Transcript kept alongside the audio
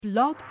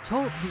Blog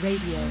Talk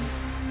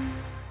Radio.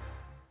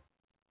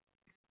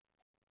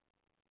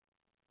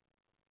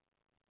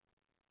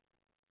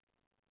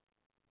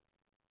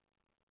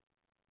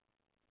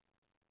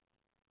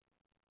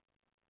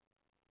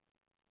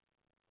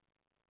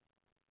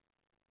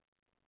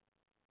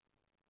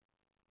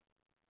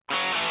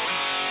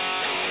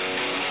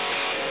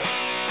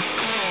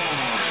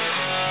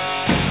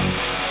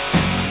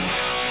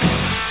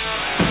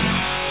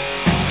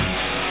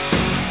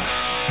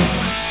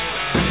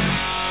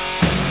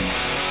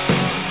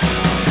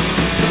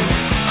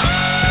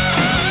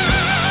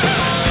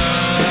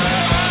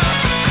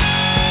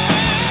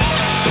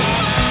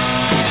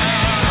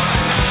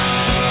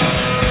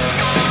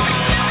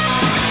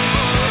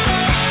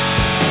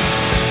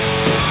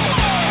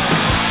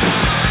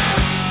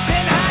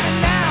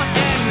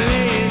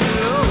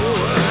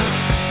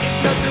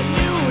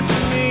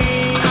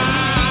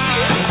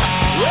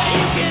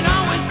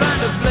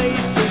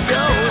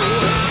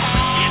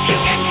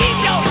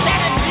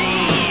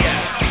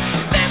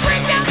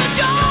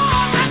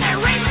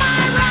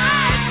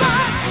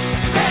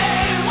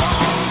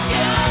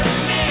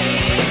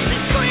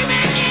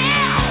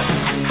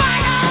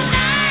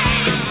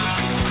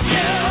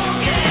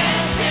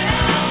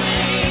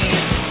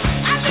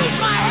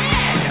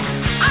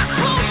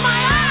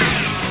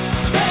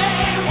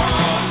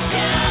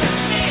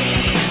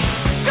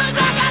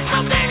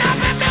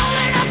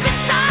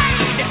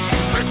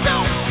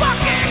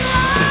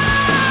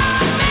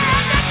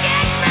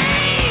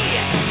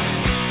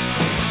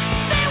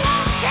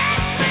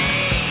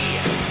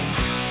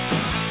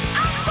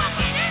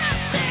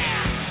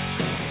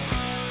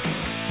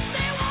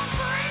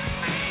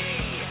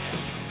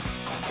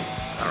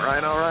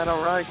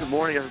 Good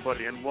morning,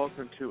 everybody, and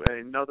welcome to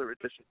another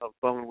edition of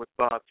Bumming with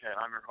Bobcat.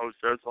 I'm your host,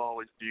 as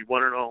always, the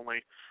one and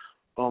only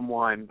Bum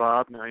Wine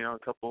Bob. Now, a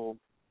couple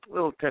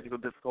little technical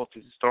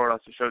difficulties to start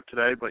off the show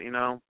today, but,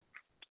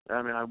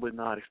 I would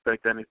not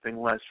expect anything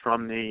less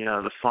from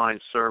the fine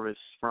service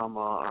from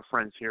our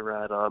friends here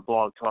at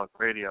Blog Talk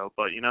Radio.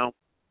 But,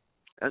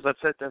 as I've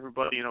said to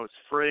everybody, it's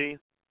free,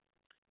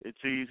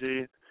 it's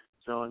easy.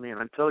 So,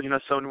 until,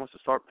 somebody wants to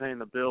start paying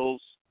the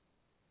bills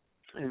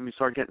and we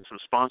start getting some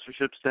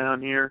sponsorships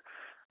down here,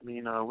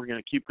 we're going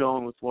to keep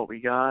going with what we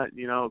got.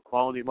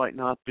 Quality might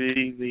not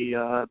be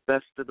the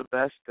best of the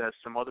best as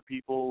some other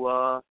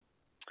people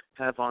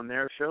have on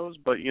their shows,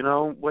 but,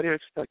 what do you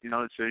expect?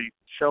 It's a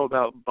show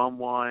about bum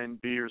wine,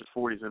 beers,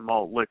 40s, and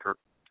malt liquor.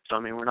 So,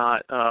 we're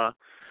not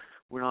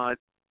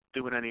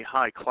doing any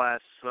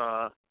high-class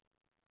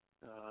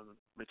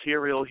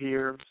material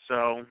here,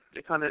 so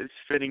it kind of is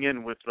fitting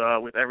in with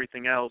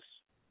everything else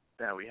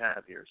that we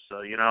have here.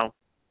 So,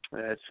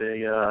 it's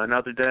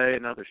another day,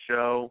 another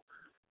show.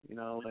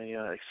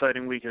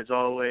 Exciting week as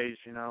always.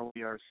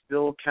 We are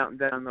still counting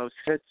down those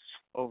hits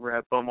over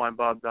at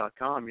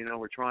bumwinebob.com.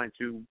 We're trying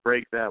to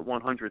break that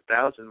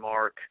 100,000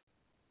 mark,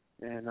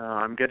 and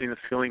I'm getting the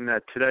feeling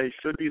that today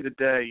should be the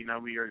day.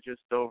 We are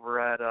just over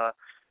at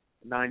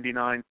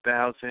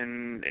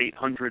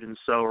 99,800 and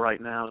so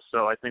right now.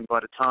 So I think by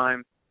the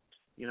time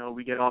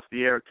we get off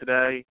the air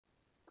today,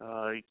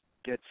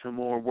 get some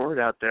more word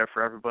out there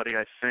for everybody,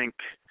 I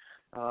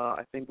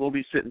think we'll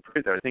be sitting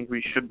pretty there. I think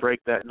we should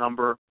break that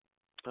number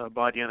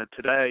by the end of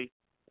today,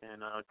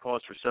 and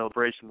cause for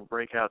celebration. We'll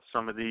break out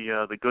some of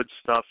the good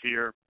stuff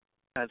here.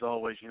 As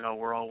always,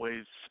 we're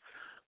always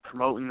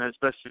promoting as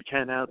best we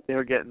can out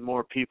there, getting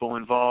more people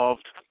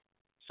involved.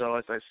 So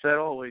as I said,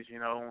 always,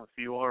 if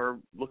you are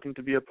looking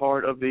to be a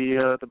part of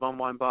the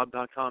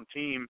bumwinebob.com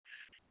team,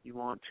 you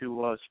want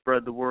to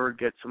spread the word,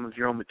 get some of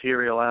your own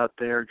material out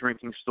there,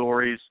 drinking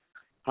stories,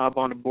 hop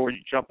on board,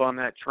 jump on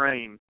that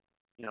train.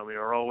 We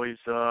are always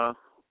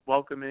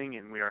welcoming,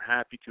 and we are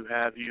happy to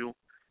have you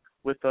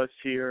with us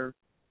here,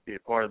 be a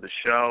part of the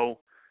show.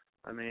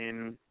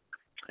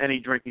 Any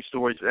drinking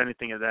stories,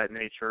 anything of that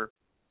nature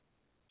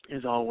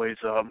is always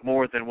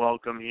more than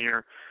welcome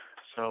here.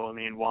 So,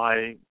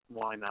 why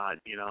not,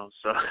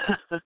 So,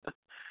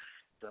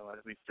 so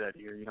as we said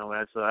here,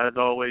 as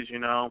always,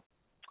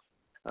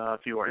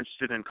 if you are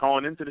interested in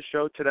calling into the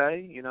show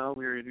today,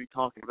 we're going to be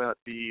talking about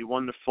the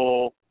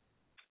wonderful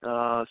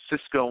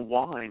Cisco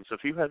Wine. So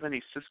if you have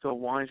any Cisco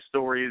Wine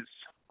stories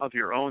of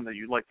your own that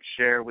you'd like to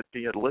share with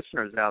the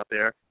listeners out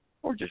there,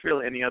 or just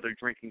really any other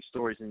drinking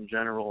stories in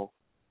general,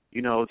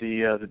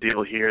 the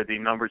deal here. The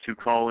number to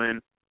call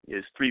in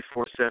is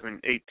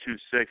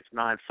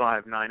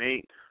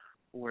 347-826-9598,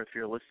 or if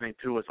you're listening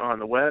to us on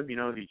the web,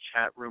 the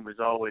chat room is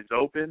always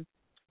open.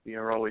 We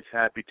are always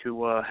happy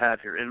to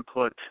have your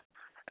input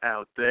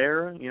out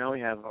there. We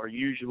have our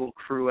usual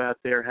crew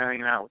out there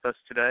hanging out with us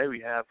today. We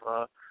have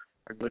our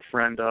good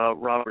friend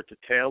Robert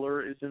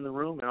Taylor is in the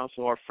room, and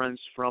also our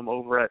friends from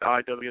over at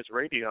IWS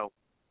Radio.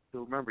 So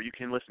remember, you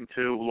can listen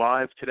to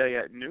live today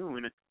at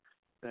noon.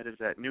 That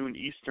is at noon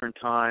Eastern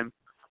time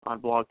on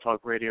Blog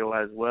Talk Radio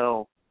as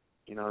well.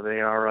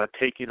 They are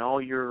taking all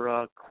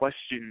your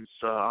questions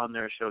on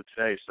their show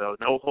today. So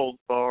no holds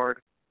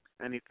barred,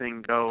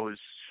 anything goes.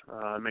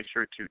 Make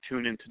sure to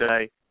tune in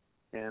today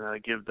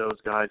and give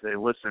those guys a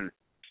listen.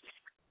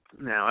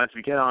 Now, as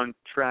we get on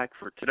track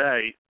for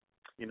today,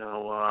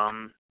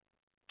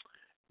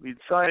 we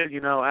decided,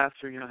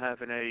 after,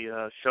 having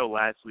a show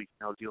last week,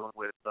 dealing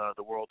with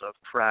the world of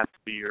craft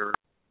beer,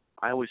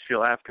 I always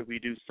feel after we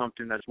do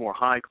something that's more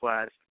high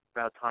class,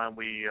 about time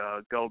we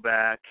go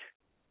back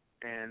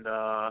and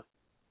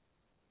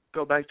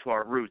go back to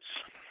our roots.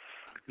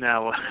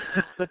 Now,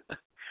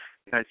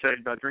 I said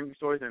about drinking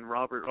stories, and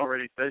Robert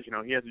already says,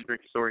 he has a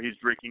drinking story he's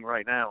drinking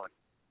right now.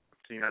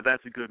 And so,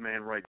 that's a good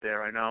man right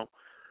there. I know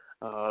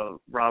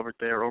Robert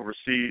there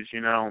overseas,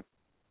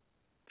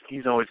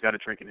 he's always got a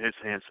drink in his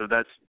hand. So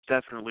that's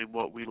definitely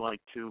what we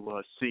like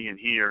to see and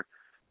hear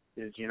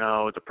is,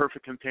 the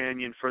perfect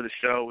companion for the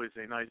show is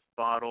a nice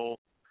bottle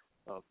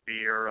of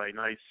beer, a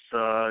nice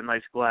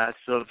glass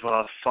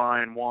of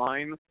fine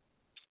wine,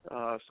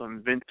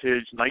 some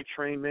vintage night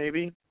train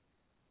maybe,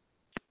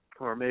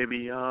 or maybe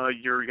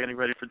you're getting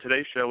ready for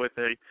today's show with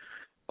a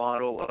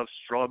bottle of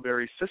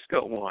strawberry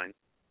Cisco wine,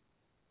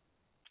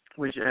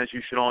 which, as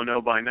you should all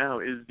know by now,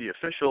 is the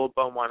official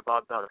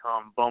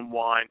BumWineBob.com Bum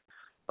Wine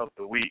of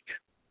the week.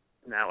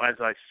 Now, as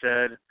I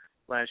said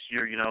last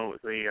year,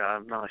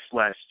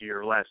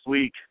 last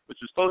week, which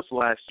was close to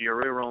last year,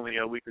 we were only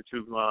a week or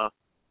two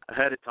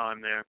ahead of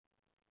time there.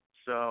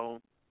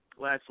 So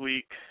last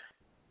week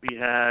we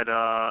had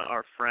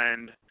our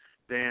friend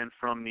Dan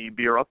from the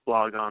Beer Up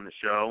blog on the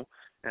show,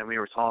 and we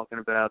were talking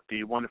about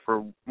the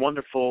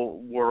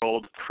wonderful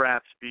world of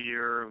craft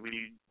beer.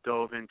 We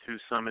dove into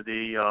some of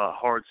the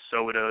hard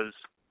sodas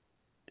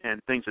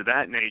and things of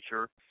that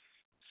nature.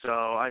 So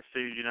I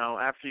figured,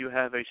 after you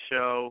have a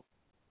show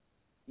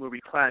where we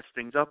class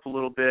things up a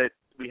little bit,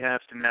 we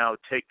have to now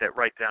take that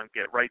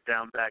get right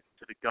down back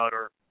into the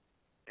gutter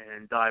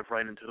and dive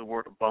right into the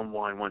world of bum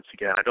wine once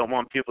again. I don't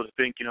want people to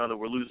think, that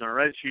we're losing our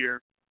edge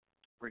here.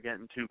 We're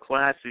getting too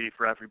classy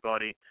for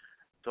everybody.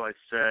 So I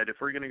said, if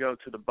we're going to go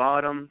to the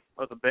bottom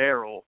of the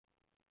barrel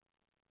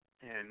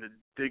and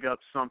dig up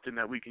something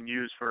that we can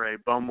use for a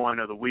bum wine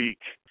of the week,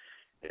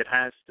 it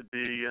has to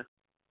be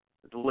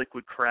the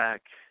liquid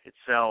crack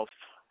itself,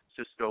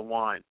 Cisco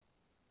Wine.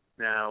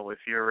 Now, if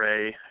you're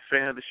a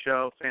fan of the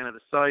show, fan of the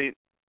site,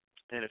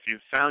 and if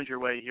you've found your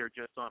way here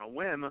just on a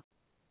whim,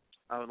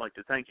 I would like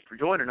to thank you for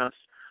joining us.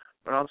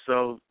 But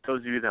also,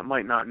 those of you that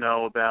might not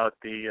know about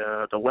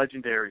the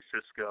legendary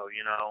Cisco,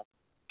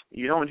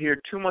 you don't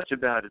hear too much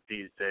about it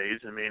these days.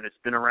 I mean, it's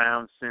been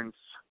around since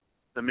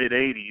the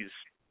mid-'80s,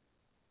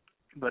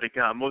 but it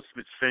got most of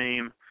its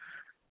fame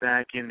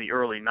back in the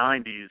early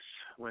 90s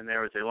when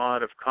there was a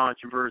lot of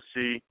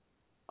controversy,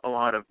 a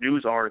lot of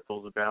news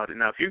articles about it.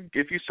 Now,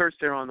 if you search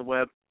there on the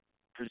web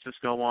for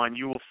Cisco Wine,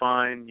 you will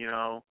find,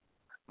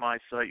 my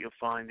site, you'll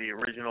find the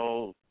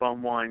original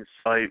Bum Wine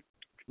site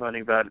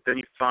writing about it. Then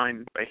you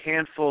find a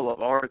handful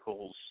of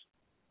articles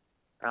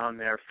out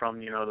there from,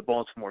 the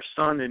Baltimore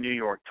Sun, the New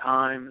York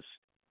Times,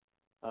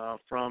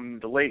 from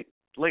the late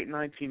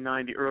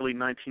 1990, early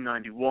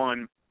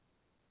 1991,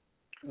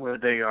 where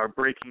they are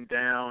breaking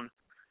down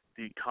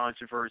the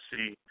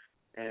controversy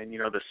and,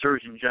 the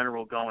Surgeon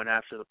General going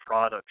after the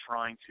product,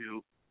 trying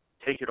to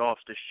take it off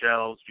the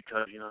shelves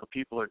because,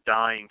 people are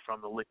dying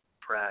from the liquid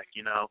crack,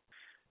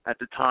 At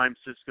the time,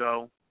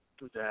 Cisco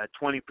was at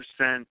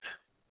 20%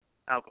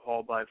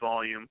 alcohol by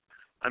volume.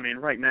 I mean,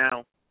 right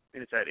now,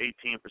 it's at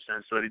 18%,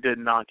 so they did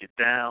knock it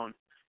down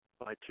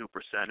by 2%.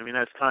 I mean,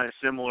 that's kind of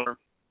similar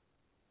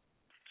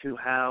to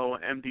how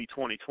MD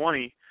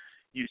 2020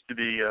 used to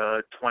be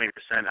 20%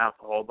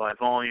 alcohol by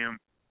volume,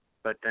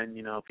 but then,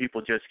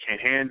 people just can't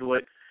handle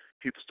it.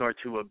 People start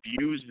to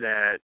abuse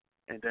that,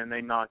 and then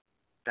they knock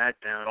that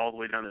down all the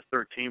way down to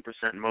 13%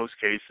 in most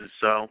cases.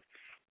 So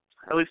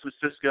at least with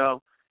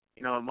Cisco,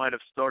 it might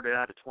have started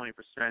out at 20%.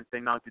 They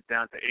knocked it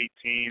down to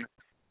 18%.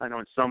 I know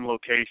in some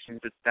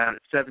locations it's down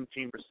at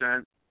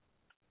 17%.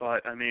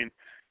 But, I mean,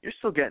 you're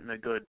still getting a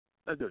good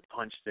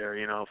punch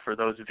there, for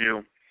those of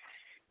you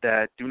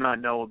that do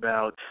not know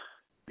about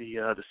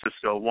the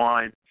Cisco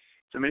wine.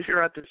 So, I mean, if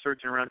you're out there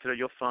searching around today,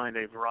 you'll find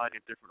a variety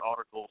of different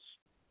articles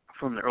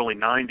from the early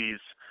 90s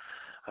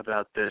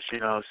about this,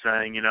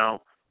 saying,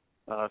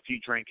 if you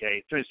drink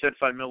a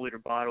 375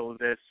 milliliter bottle of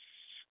this,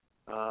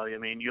 I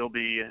mean, you'll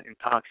be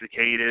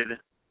intoxicated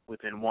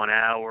within 1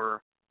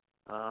 hour.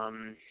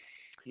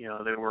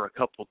 There were a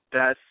couple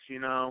deaths,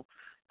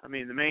 I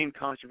mean, the main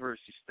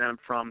controversy stemmed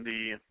from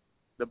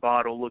the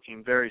bottle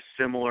looking very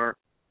similar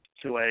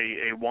to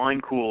a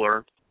wine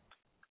cooler,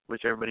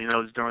 which everybody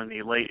knows during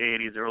the late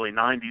 80s, early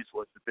 90s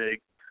was the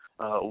big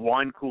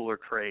wine cooler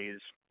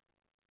craze.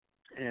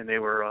 And they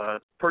were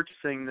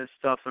purchasing this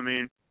stuff, I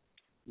mean,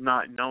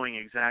 not knowing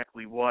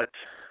exactly what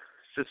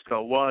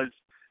Cisco was,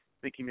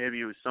 thinking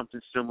maybe it was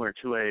something similar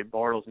to a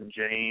Bartles and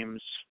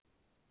James,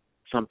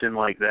 something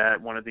like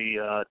that, one of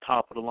the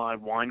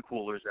top-of-the-line wine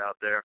coolers out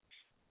there.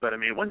 But, I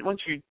mean,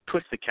 once you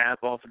twist the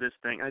cap off of this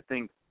thing, I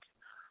think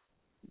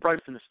right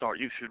from the start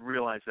you should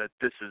realize that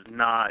this is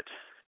not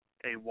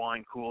a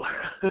wine cooler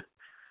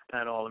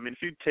at all. I mean,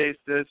 if you taste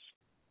this,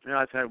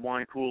 I've had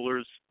wine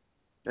coolers,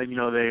 and,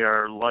 they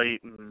are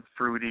light and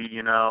fruity,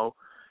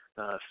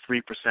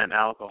 3%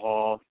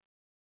 alcohol.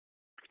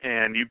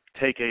 and you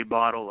take a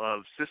bottle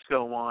of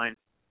Cisco wine.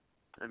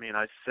 I mean,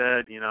 I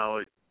said, you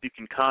know, you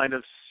can kind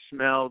of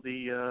smell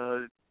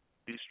the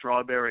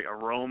strawberry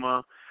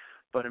aroma,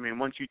 but I mean,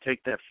 once you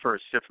take that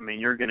first sip, I mean,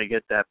 you're going to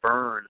get that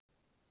burn,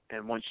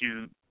 and once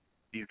you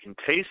can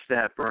taste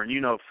that burn,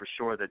 you know for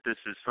sure that this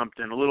is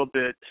something a little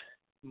bit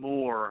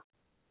more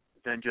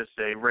than just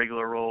a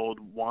regular old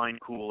wine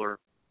cooler.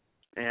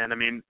 And I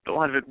mean, a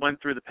lot of it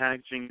went through the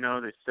packaging. You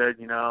know, they said,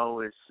 you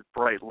know, it's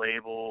bright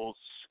labels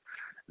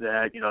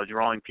that, you know,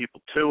 drawing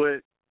people to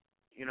it.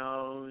 You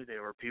know,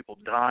 there were people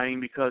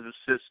dying because of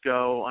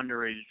Cisco.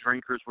 Underage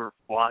drinkers were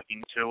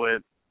flocking to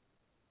it.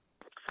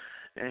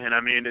 And I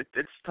mean,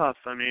 it's tough.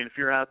 I mean, if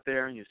you're out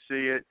there and you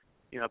see it,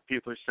 you know,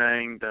 people are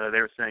saying, they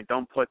were saying,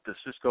 don't put the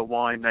Cisco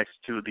wine next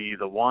to the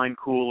wine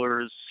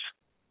coolers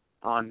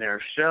on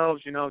their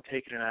shelves, you know,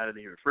 taking it out of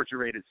the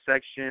refrigerated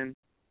section.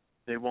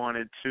 They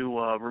wanted to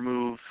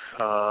remove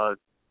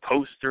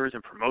posters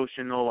and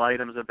promotional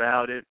items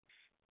about it,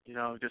 you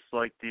know, just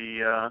like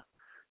the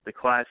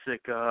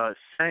classic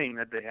saying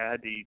that they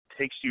had, the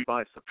takes you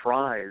by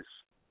surprise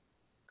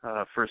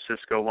for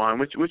Cisco wine,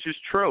 which is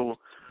true.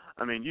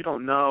 I mean, you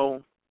don't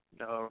know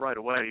right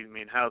away, I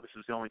mean, how this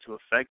is going to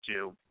affect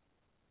you.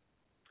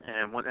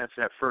 And when that's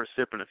that first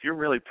sip, and if you're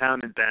really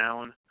pounding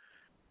down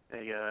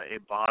a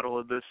bottle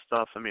of this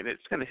stuff, I mean,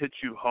 it's going to hit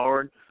you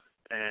hard,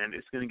 and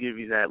it's going to give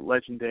you that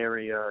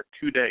legendary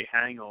 2-day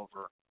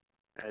hangover,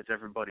 as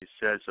everybody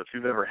says. So if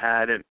you've ever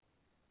had it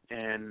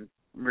and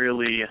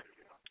really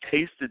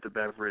tasted the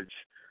beverage,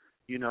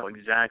 you know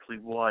exactly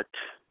what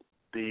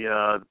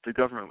the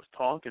government was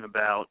talking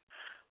about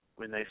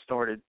when they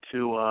started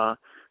to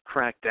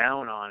crack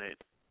down on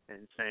it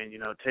and saying, you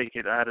know, take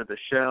it out of the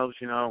shelves,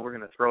 you know, we're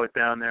going to throw it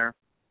down there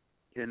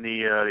in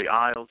the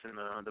aisles in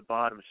the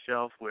bottom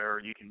shelf where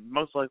you can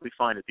most likely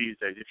find it these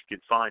days, if you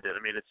can find it.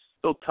 I mean, it's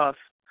still tough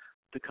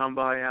to come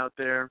by out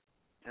there,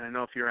 and I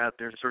know if you're out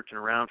there searching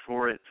around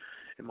for it,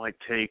 it might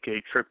take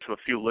a trip to a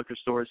few liquor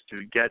stores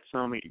to get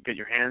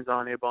your hands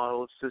on a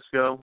bottle of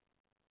Cisco.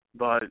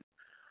 But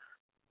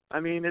I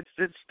mean,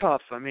 it's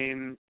tough. I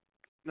mean,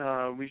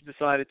 we've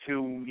decided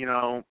to, you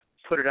know,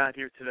 put it out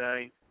here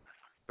today,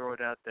 throw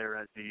it out there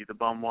as the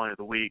bum wine of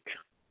the week,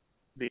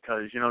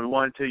 because, you know, we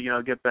wanted to, you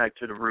know, get back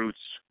to the roots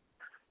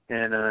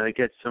and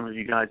get some of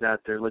you guys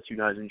out there, let you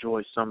guys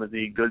enjoy some of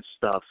the good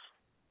stuff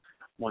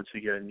once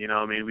again. You know,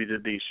 I mean, we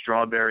did the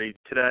strawberry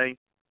today.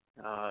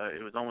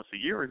 It was almost a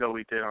year ago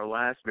we did our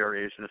last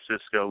variation of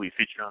Cisco we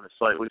featured on the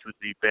site, which was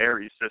the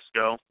berry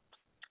Cisco,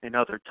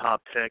 another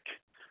top pick,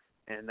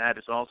 and that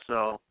is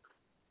also,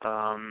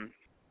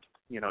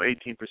 you know,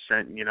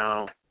 18%, you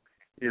know,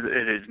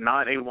 it is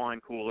not a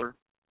wine cooler.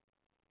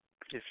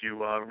 If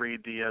you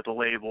read the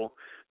label,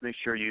 make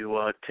sure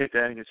you take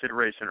that into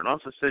consideration. It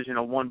also says, you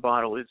know, one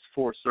bottle is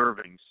 4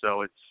 servings,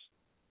 so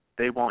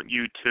they want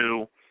you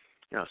to,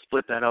 you know,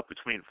 split that up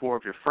between 4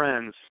 of your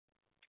friends.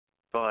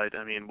 But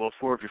I mean, will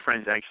 4 of your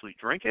friends actually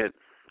drink it?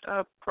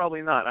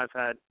 Probably not.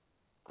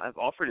 I've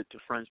offered it to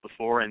friends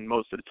before, and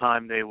most of the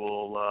time they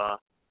will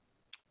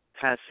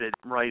pass it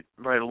right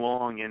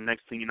along, and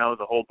next thing you know,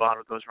 the whole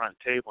bottle goes around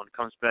the table and it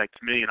comes back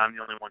to me, and I'm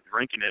the only one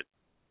drinking it.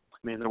 I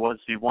mean, there was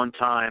the one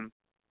time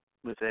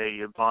with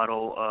a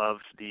bottle of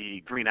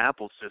the green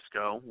apple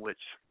Cisco,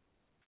 which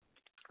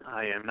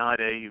I am not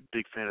a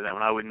big fan of that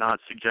one. I would not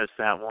suggest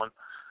that one.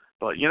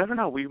 But you never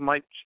know. We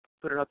might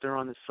put it up there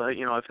on the site.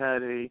 You know, I've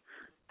had a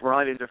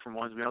variety of different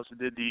ones. We also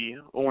did the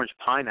orange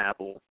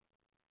pineapple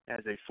as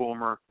a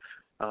former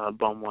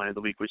bum wine of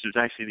the week, which is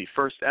actually the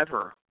first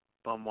ever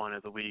bum wine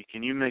of the week.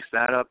 And you mix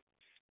that up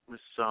with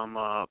some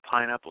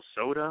pineapple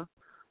soda,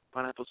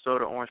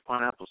 orange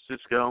pineapple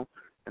Cisco,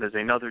 and there's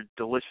another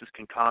delicious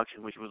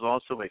concoction, which was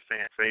also a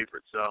fan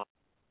favorite. So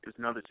it was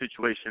another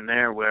situation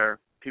there where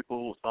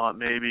people thought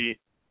maybe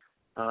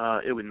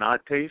it would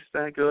not taste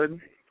that good.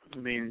 I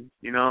mean,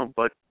 you know,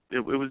 but it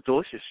was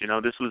delicious. You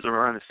know, this was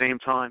around the same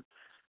time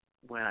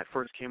when I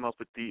first came up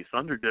with the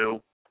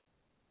Thunderdew.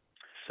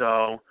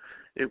 So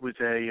it was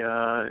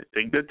a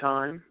good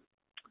time.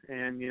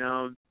 And, you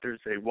know, there's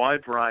a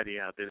wide variety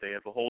out there. They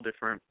have a whole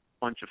different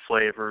bunch of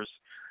flavors.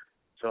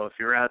 So if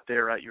you're out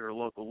there at your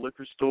local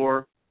liquor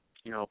store,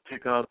 you know,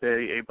 pick up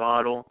a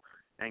bottle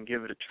and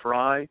give it a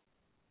try.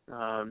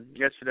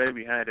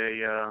 Yesterday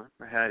I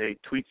had a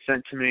tweet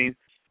sent to me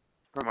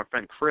from our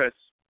friend Chris,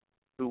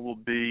 who will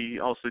be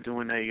also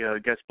doing a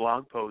guest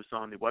blog post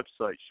on the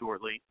website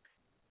shortly.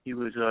 He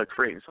was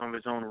creating some of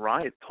his own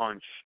Riot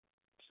Punch.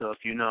 So if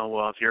you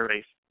know, if you're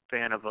a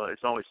fan of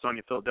It's Always Sunny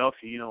in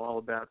Philadelphia, you know all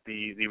about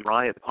the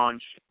Riot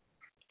Punch.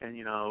 And,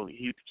 you know,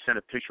 he sent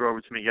a picture over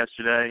to me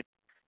yesterday.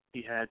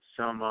 He had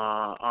some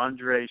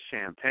Andre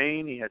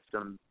Champagne. He had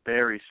some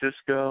Berry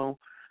Cisco,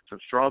 some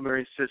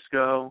Strawberry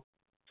Cisco,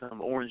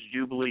 some Orange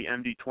Jubilee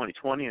MD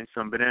 2020, and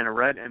some Banana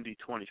Red MD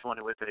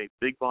 2020 with a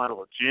big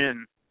bottle of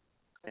gin.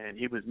 And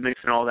he was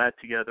mixing all that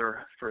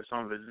together for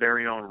some of his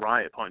very own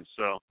Riot Punch.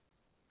 So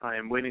I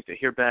am waiting to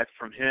hear back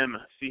from him,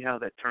 see how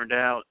that turned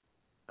out.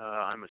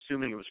 I'm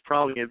assuming it was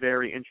probably a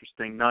very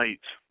interesting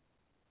night.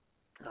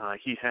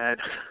 He had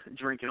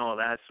drinking all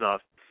that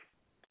stuff.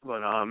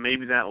 But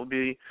maybe that will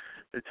be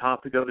the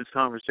topic of his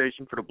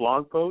conversation for the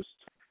blog post.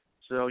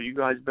 So you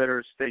guys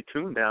better stay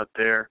tuned out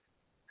there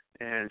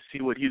and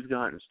see what he's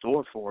got in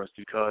store for us,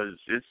 because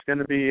it's going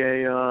to be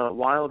a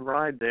wild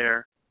ride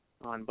there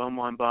on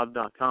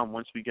bumwinebob.com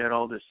once we get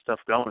all this stuff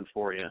going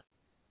for you.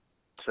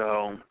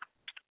 So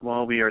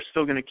while we are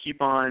still going to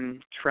keep on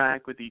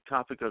track with the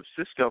topic of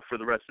Cisco for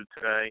the rest of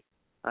today,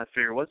 I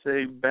figure what's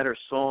a better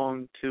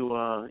song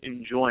to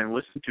enjoy and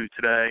listen to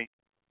today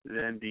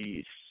than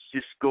the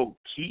Cisco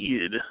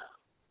Kid.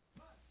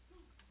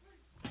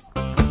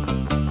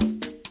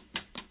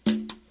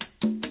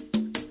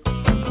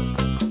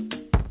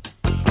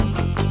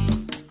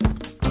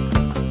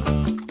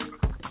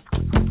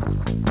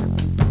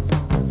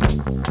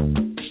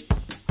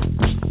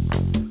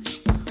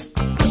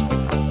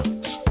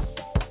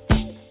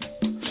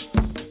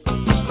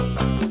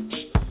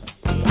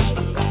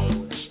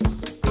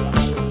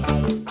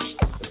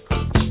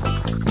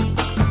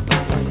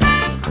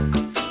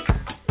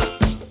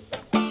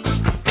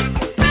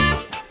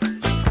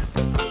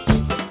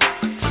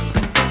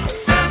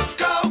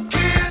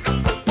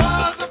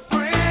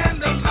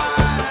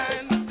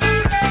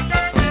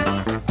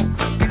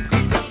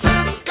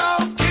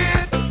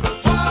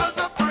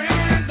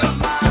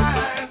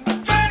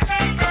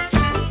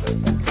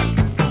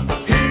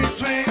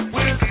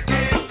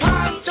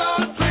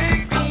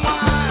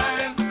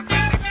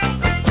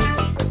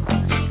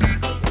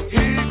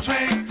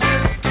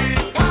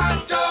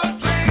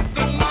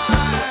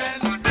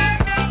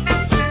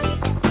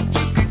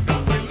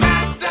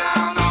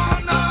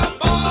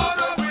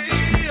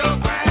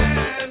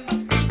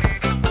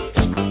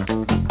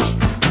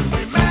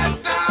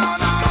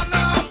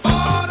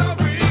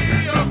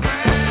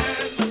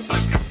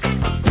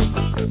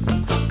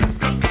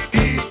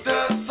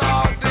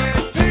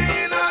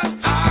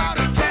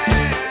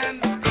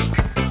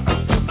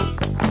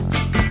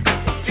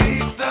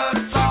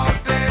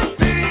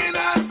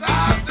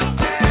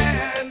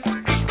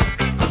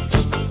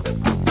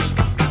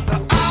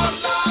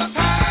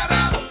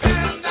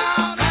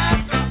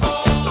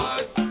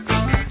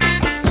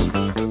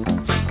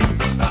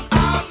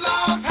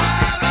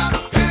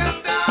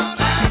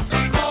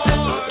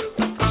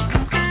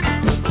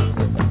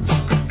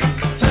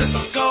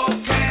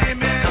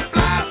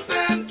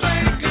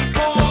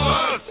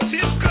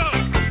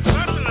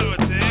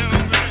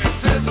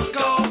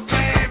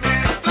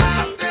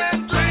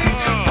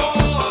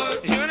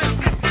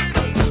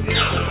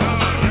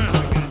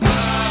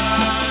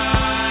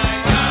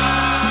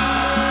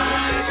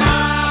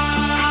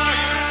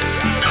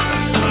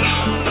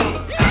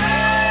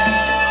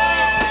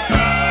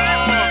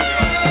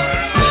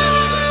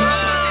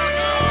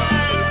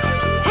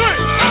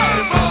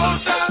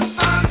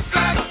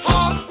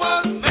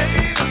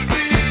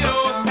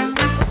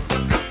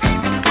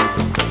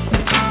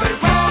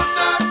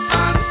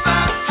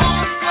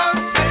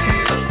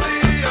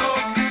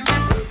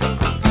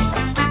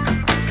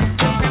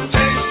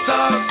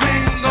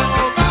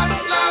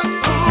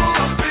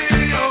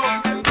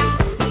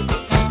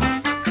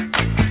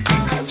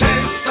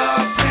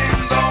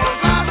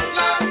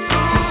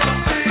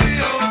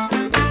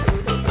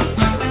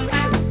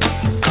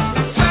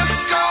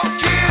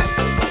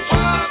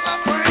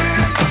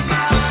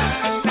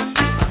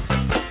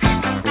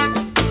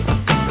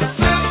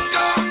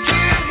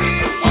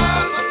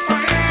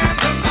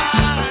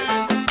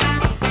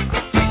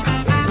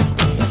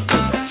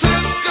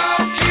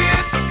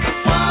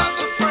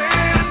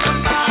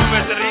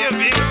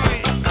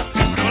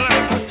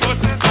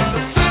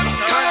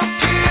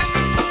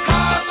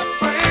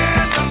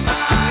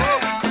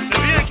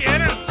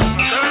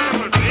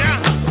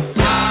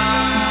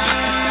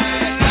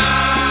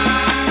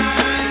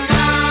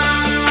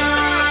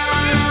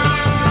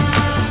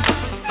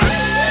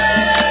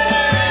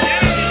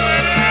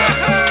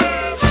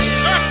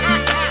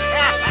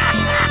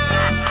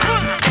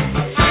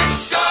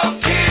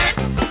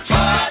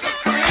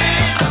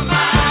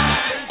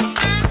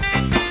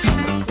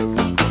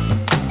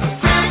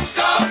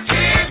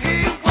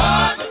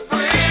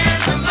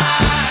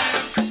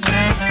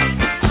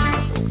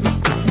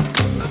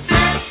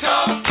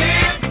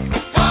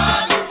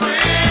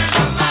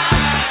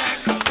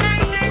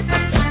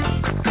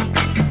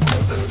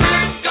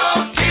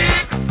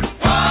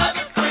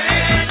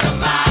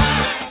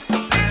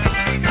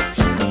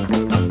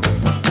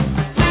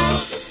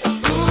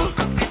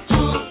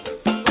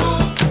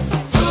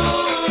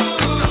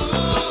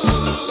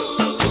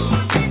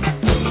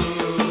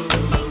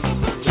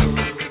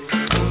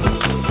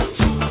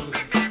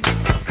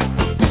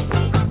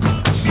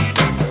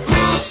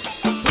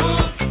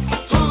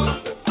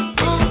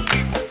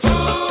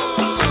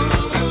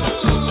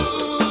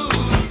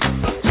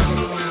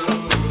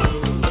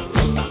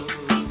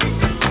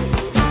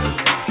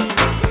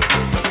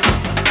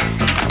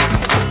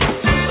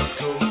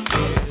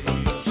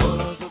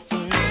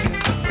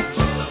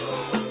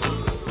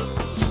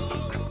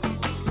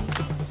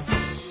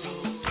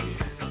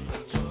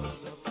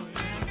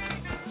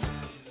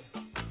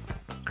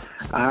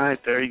 All right,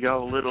 there you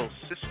go. A little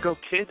Cisco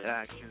Kid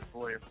action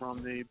for you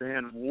from the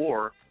band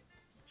War.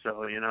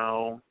 So,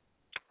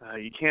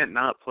 you can't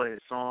not play a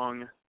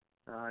song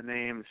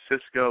named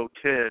Cisco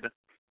Kid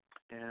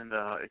and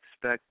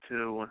expect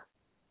to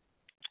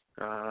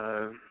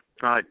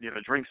not,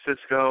 drink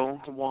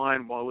Cisco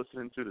wine while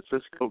listening to the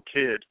Cisco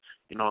Kid,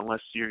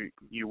 unless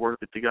you work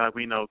with the guy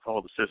we know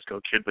called the Cisco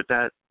Kid. But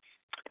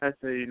that's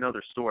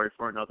another story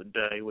for another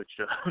day, which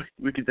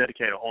we could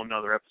dedicate a whole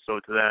nother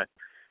episode to that.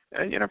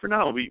 And you never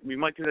know, we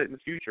might do that in the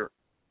future.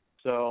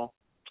 So,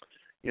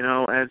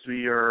 as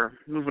we are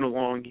moving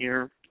along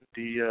here,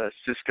 the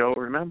Cisco,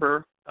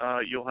 remember,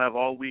 you'll have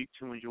all week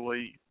to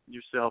enjoy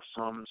yourself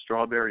some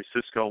strawberry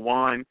Cisco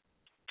wine.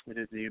 It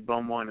is the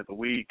bum wine of the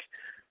week.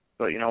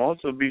 But,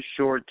 also be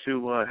sure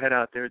to head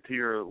out there to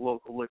your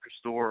local liquor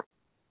store.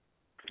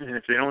 And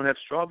if they don't have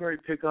strawberry,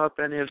 pick up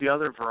any of the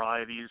other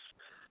varieties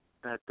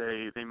that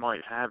they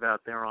might have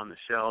out there on the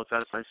shelves.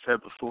 As I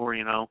said before,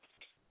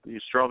 the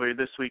strawberry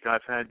this week,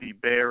 I've had the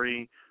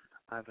berry,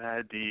 I've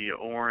had the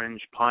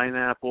orange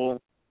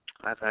pineapple,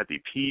 I've had the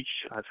peach,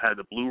 I've had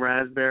the blue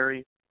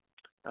raspberry.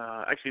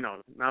 Actually,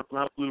 no, not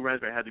blue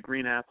raspberry. I had the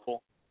green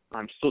apple.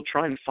 I'm still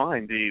trying to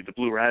find the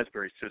blue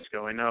raspberry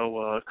Cisco. I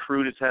know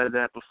Crude has had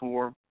that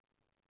before.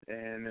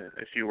 And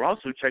if you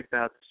also checked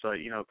out the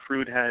site,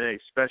 Crude had a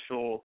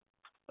special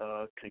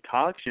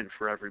concoction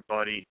for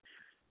everybody.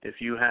 If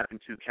you happen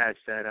to catch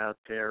that out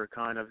there,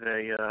 kind of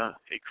a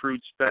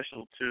Crude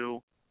special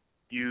to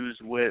use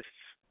with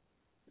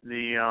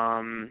the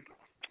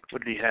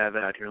what did he have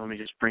out here? Let me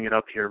just bring it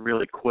up here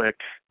really quick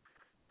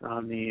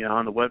on the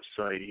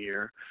website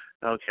here.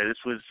 Okay, this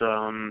was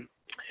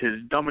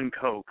his Dumb and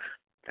Coke,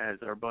 as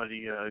our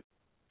buddy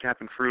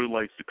Captain Crude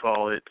likes to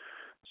call it.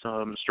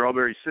 Some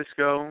strawberry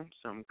Cisco,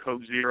 some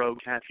Coke Zero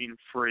caffeine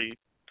free,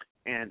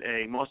 and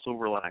a muscle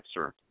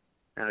relaxer.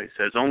 Now he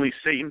says only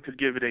Satan could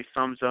give it a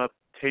thumbs up.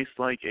 Tastes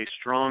like a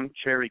strong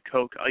cherry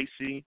Coke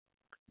icy.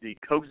 The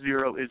Coke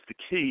Zero is the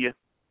key,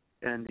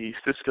 and the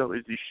Cisco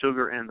is the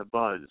sugar and the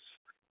buzz.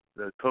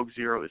 The Coke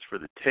Zero is for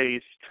the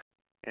taste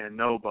and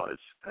no buzz.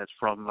 That's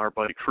from our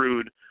buddy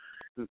Crude,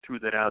 who threw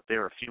that out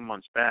there a few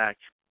months back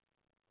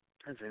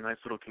as a nice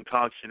little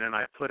concoction. And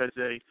I put as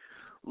a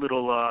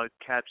little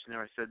caption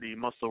there, I said the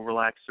muscle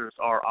relaxers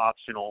are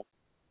optional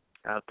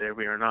out there.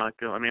 We are not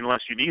going,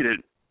 unless you need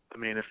it.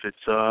 If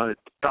it's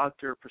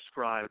doctor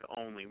prescribed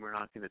only, we're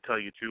not going to tell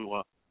you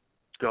to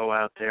go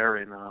out there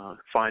and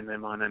find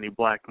them on any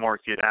black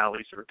market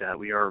alleys or that.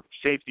 We are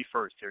safety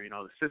first here.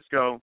 The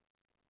Cisco,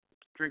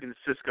 drinking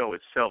the Cisco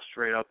itself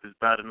straight up is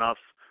bad enough.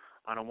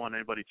 I don't want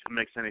anybody to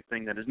mix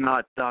anything that is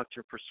not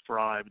doctor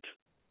prescribed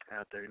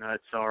out there.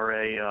 That's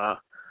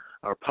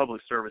our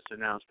public service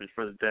announcement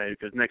for the day,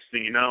 because next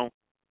thing you know,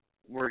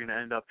 we're going to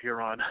end up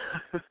here on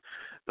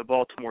the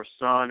Baltimore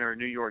Sun or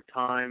New York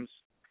Times.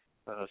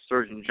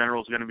 Surgeon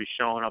General is going to be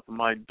showing up at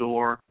my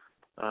door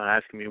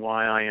asking me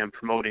why I am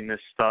promoting this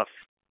stuff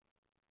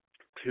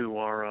to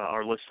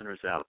our listeners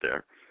out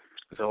there.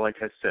 So like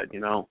I said,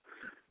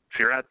 if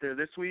you're out there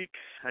this week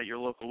at your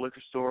local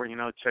liquor store,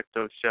 check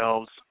those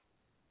shelves,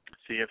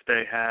 see if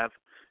they have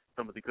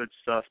some of the good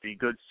stuff, the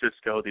good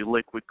Cisco, the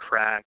liquid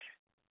crack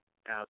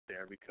out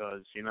there,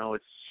 because,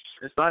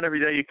 it's not every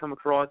day you come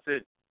across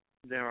it.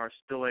 There are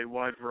still a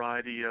wide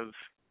variety of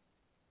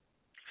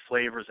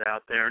flavors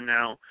out there.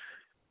 Now,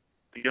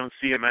 you don't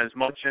see them as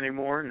much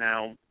anymore.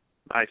 Now,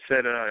 I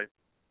said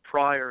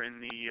prior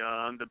in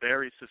the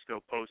berry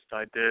Cisco post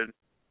I did,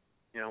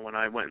 when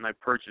I went and I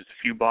purchased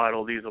a few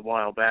bottles of these a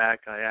while back,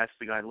 I asked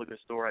the guy at the liquor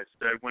store, I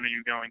said, when are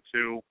you going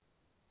to,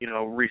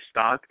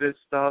 restock this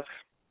stuff?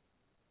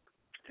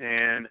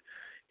 And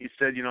he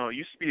said, it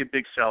used to be a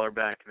big seller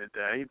back in the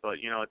day, but,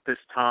 at this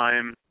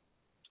time,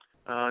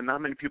 not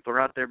many people are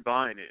out there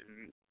buying it.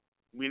 And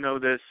we know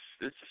this.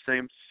 It's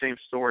the same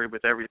story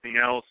with everything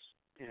else.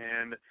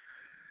 And,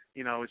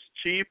 it's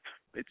cheap.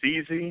 It's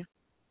easy.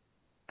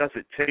 Does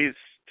it taste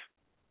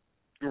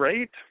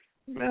great?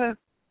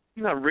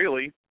 Not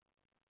really.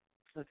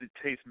 Does it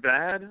taste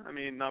bad?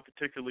 Not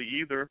particularly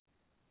either.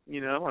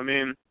 You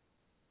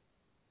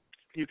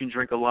can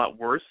drink a lot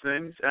worse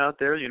things out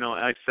there.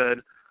 I said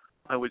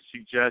I would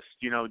suggest,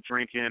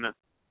 drinking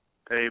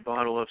a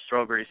bottle of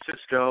strawberry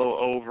Cisco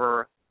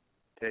over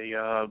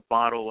a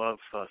bottle of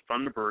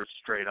Thunderbird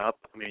straight up.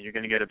 You're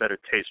going to get a better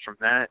taste from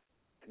that.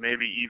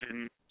 Maybe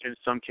even, in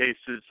some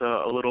cases,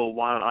 a little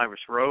wild Irish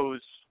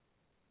rose.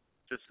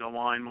 Cisco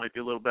wine might be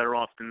a little better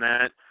off than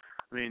that.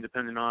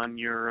 Depending on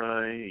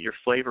your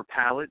flavor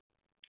palette,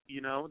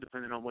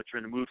 depending on what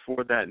you're in the mood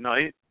for that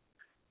night.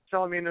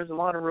 So, there's a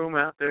lot of room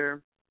out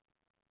there.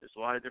 There's a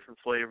lot of different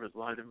flavors, a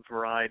lot of different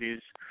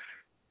varieties.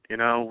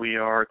 We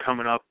are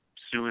coming up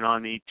soon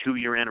on the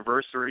 2-year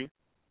anniversary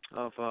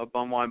of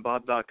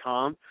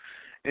bumwinebob.com.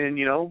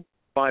 And,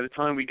 by the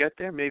time we get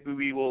there, maybe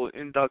we will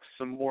induct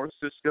some more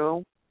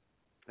Cisco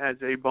as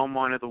a bum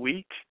wine of the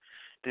week.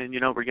 And,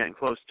 we're getting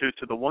close to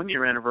the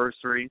 1-year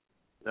anniversary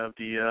of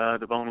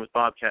the Bone with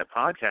Bobcat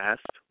podcast.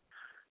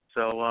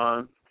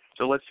 So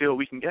let's see what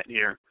we can get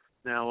here.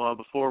 Now,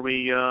 before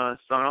we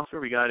start off here,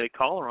 we got a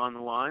caller on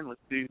the line.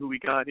 Let's see who we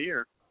got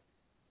here.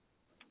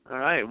 All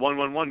right,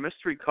 111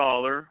 mystery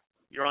caller.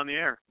 You're on the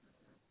air.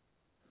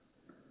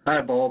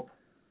 Hi, Bob.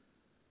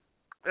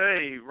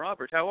 Hey,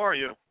 Robert, how are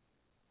you?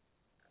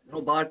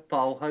 No bad,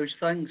 pal. How's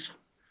things?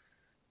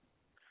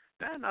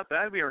 Not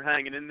bad. We were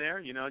hanging in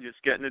there,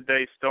 just getting the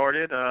day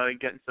started,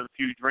 getting some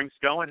few drinks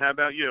going. How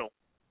about you?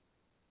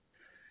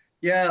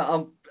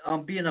 Yeah,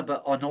 I'm being a bit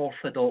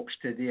unorthodox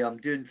today. I'm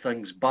doing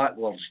things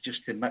backwards just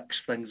to mix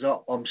things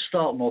up. I'm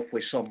starting off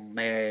with some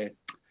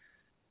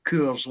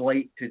Coors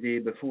Light today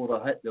before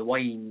I hit the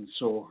wine,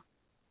 so,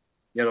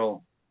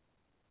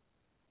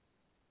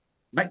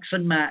 mix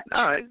and match.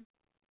 All right.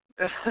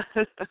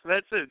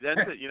 That's it.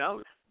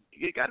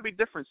 You got to be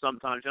different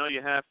sometimes.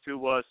 You have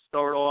to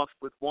start off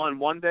with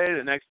one day,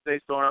 the next day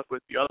start off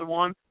with the other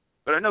one.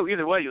 But I know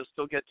either way, you'll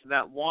still get to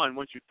that one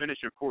once you finish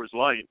your Coors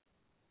Light.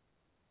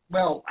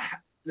 Well,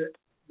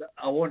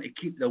 I want to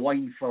keep the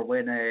wine for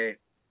when I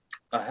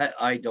hit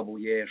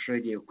IWS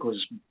radio, because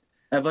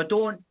if I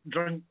don't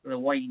drink the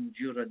wine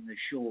during the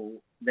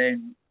show,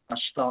 then I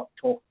start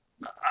talking.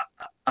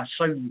 I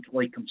sound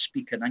like I'm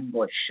speaking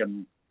English,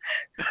 and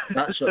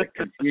that's what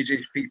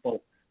confuses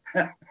people.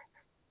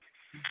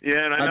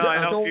 Yeah, and I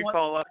know if you want...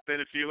 call up,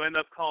 and if you end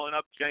up calling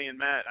up Jay and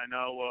Matt, I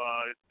know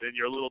that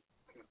you're a little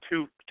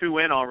too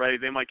in already.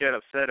 They might get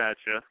upset at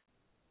you.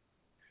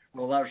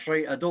 Well, that's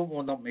right. I don't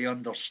want them to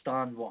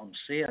understand what I'm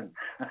saying.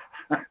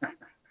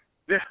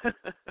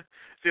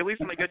 See, at least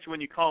when I get you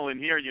when you call in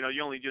here, you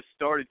only just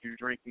started your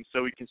drinking,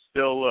 so we can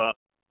still,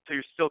 so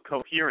you're still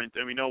coherent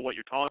and we know what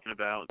you're talking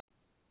about.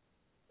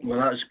 Well,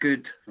 that's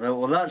good.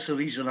 Well, that's the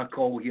reason I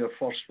call here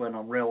first when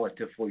I'm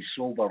relatively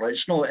sober. It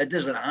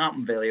doesn't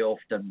happen very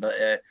often, but.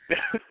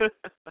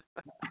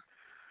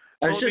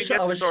 Well, you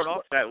have to start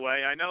off that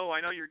way. I know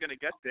you're going to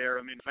get there.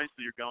 I mean,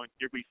 eventually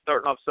you'll be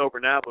starting off sober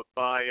now, but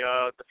by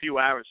a few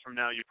hours from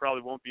now, you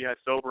probably won't be as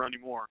sober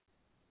anymore.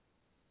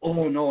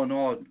 Oh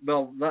no!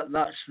 Well,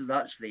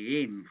 that's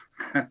the aim.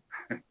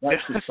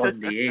 That's the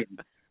Sunday aim.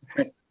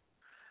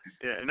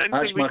 Yeah, and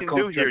anything we can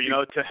do here,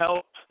 to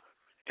help.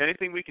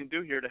 Anything we can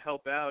do here to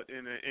help out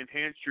and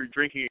enhance your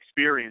drinking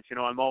experience,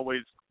 I'm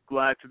always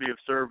glad to be of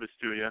service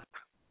to you.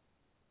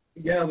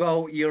 Yeah,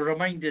 well, you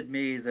reminded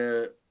me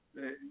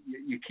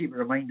you keep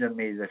reminding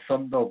me the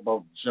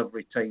Thunderbirds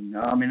every time.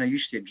 I mean, I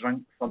used to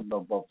drink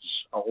Thunderbirds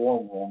a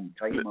long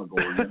time ago,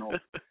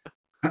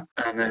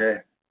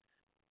 and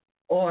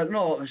oh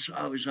no, it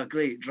was a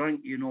great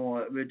drink. It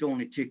would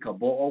only take a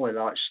bottle of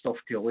that stuff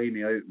to lay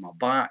me out my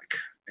back.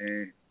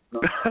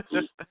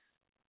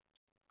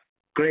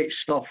 Great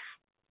stuff.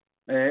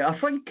 I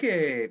think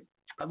it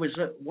was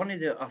one of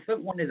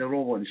the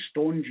Rolling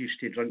Stones used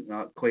to drink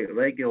that quite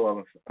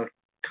regular. I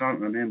can't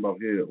remember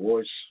who it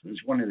was. It was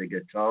one of the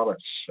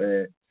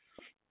guitarists.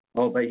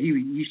 But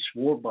he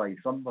swore by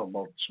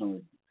Thunderbirds.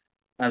 So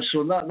that's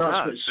what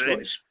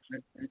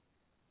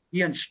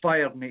he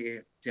inspired me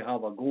to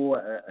have a go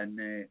at it,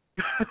 and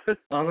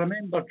I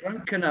remember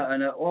drinking it,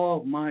 and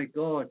oh my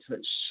God,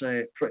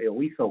 it's pretty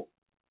lethal.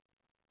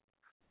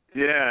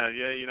 Yeah,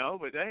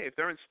 but hey, if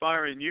they're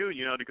inspiring you,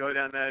 to go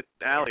down that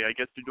alley, I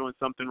guess you're doing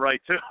something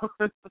right too.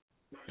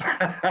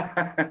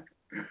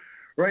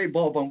 Right,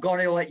 Bob, I'm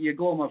going to let you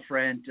go, my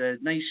friend.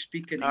 Nice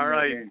speaking to you. All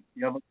right. Again.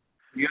 You have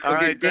All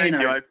right, good day thank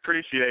now. you. I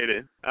appreciate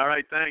it. All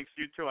right, thanks.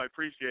 You too. I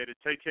appreciate it.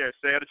 Take care.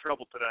 Stay out of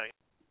trouble today.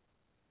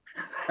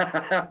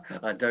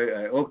 I doubt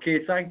it.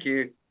 Okay, thank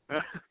you.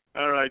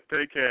 All right,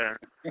 take care.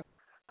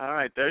 All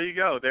right, there you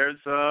go.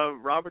 There's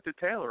Robert the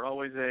Tailor.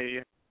 Always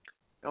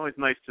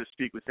nice to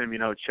speak with him,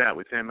 chat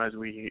with him as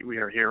we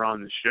are here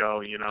on the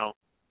show,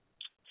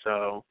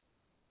 So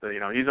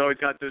he's always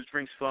got those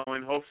drinks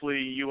flowing. Hopefully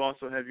you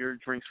also have your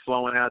drinks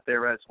flowing out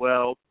there as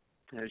well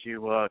as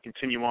you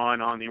continue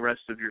on the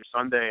rest of your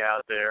Sunday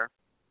out there.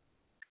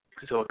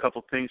 So a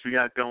couple things we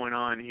got going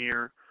on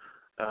here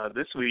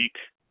this week.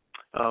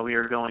 We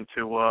are going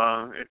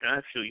to,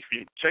 actually, if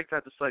you checked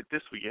out the site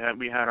this week,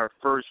 we had our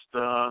first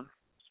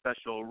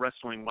special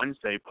Wrestling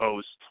Wednesday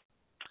post,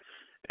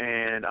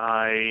 and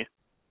I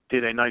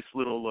did a nice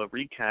little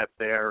recap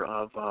there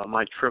of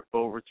my trip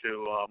over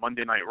to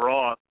Monday Night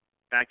Raw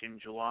back in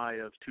July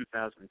of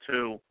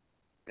 2002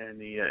 and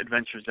the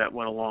adventures that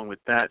went along with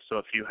that. So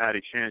if you had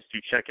a chance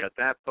to check out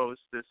that post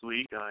this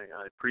week, I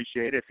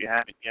appreciate it. If you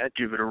haven't yet,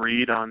 give it a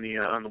read on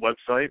the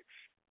website.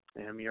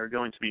 And we are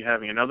going to be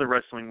having another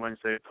Wrestling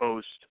Wednesday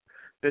post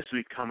this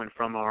week coming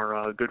from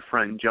our good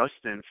friend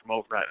Justin from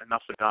over at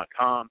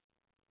enough.com.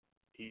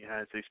 He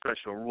has a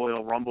special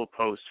Royal Rumble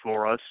post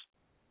for us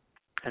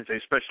as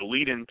a special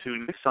lead-in to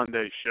next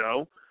Sunday's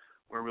show,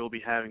 where we'll be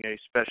having a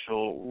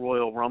special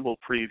Royal Rumble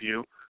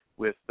preview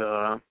with,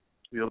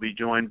 we'll be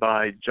joined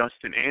by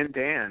Justin and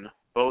Dan,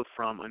 both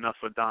from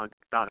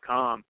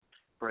enough.com,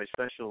 for a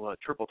special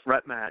triple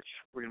threat match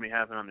we're going to be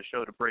having on the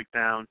show to break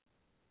down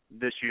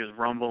this year's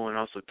Rumble and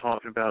also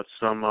talking about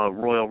some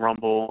Royal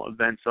Rumble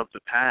events of the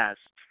past.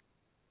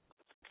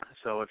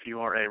 So if you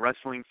are a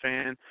wrestling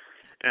fan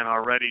and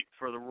are ready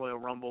for the Royal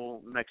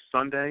Rumble next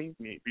Sunday,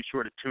 be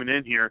sure to tune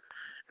in here,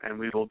 and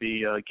we will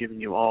be giving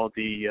you all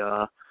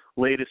the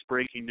latest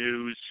breaking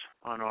news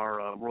on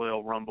our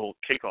Royal Rumble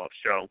kickoff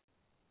show.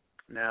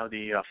 Now,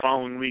 the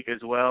following week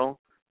as well,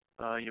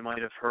 You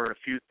might have heard a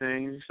few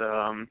things.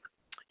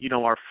 You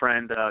know our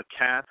friend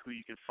Cap, who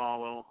you can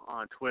follow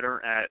on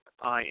Twitter at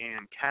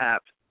IamCap,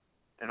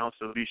 and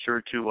also be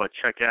sure to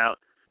check out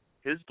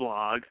his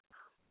blog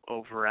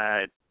over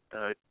at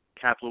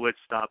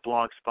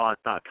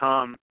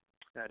kaplowitz.blogspot.com.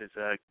 That is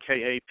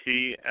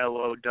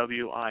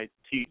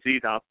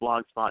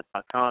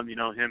KAPLOWITZ.blogspot.com. You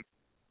know him.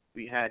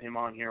 We had him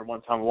on here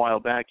one time a while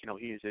back. You know,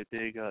 he is a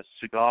big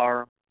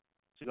cigar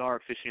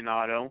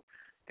aficionado,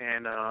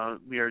 and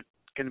we are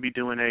going to be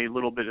doing a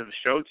little bit of a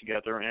show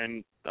together,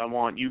 and I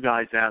want you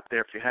guys out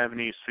there, if you have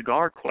any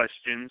cigar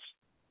questions,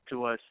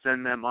 to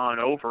send them on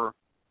over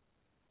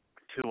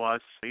to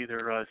us.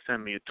 Either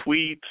send me a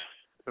tweet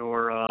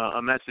or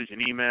a message, an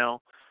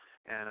email,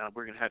 and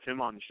we're going to have him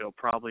on the show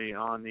probably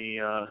on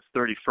the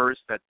 31st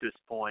at this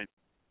point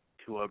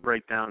to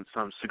break down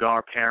some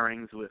cigar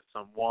pairings with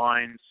some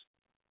wines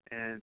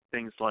and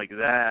things like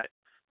that.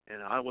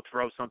 And I will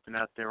throw something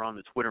out there on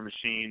the Twitter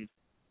machine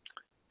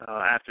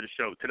after the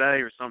show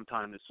today or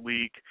sometime this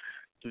week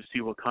to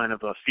see what kind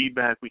of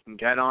feedback we can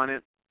get on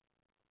it.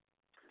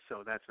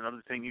 So that's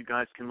another thing you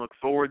guys can look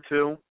forward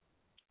to.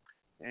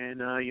 And,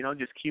 you know,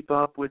 just keep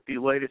up with the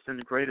latest and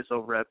the greatest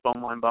over at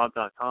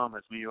bumwinebob.com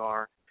as we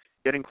are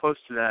getting close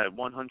to that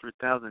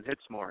 100,000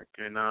 hits mark.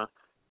 And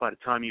by the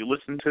time you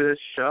listen to this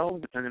show,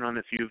 depending on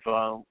if you've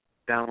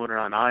downloaded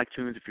on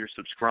iTunes, if you're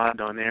subscribed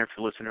on there, if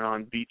you're listening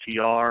on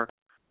BTR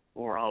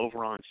or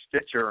over on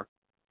Stitcher,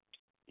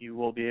 you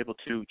will be able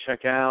to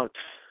check out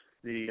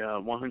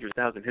the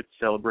 100,000 hits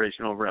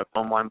celebration over at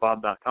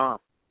bumwinebob.com.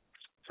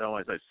 So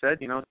as I said,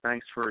 you know,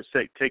 thanks for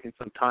taking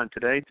some time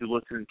today to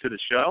listen to the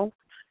show,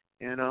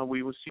 and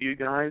we will see you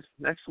guys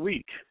next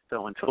week.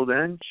 So until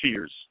then,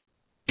 cheers.